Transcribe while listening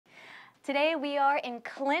Today we are in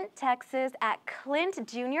Clint, Texas at Clint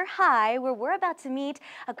Junior High, where we're about to meet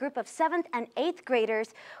a group of 7th and 8th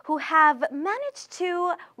graders who have managed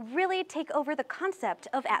to really take over the concept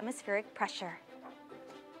of atmospheric pressure.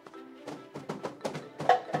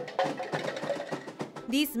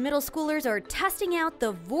 These middle schoolers are testing out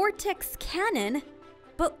the vortex cannon,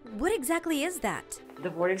 but what exactly is that?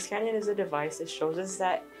 The vortex cannon is a device that shows us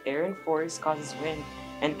that air and force causes wind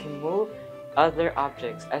and can move other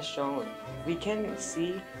objects, as shown. We can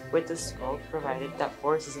see with the smoke provided that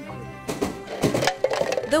force is included.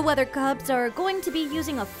 The Weather Cubs are going to be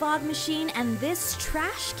using a fog machine and this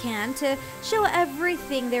trash can to show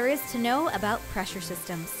everything there is to know about pressure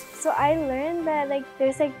systems. So I learned that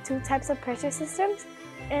there's two types of pressure systems,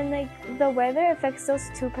 and the weather affects those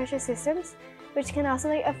two pressure systems, which can also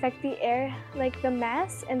affect the air, the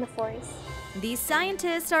mass and the force. These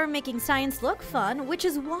scientists are making science look fun, which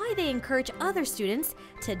is why they encourage other students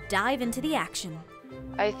to dive into the action.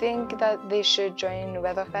 I think that they should join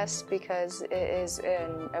Weatherfest because it is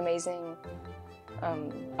an amazing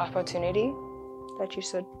opportunity that you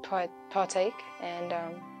should partake, and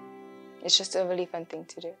it's just a really fun thing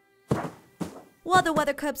to do. While the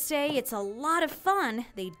Weather Cubs say it's a lot of fun,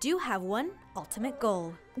 they do have one ultimate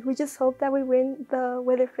goal. We just hope that we win the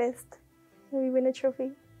Weatherfest, and we win a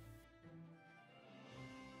trophy.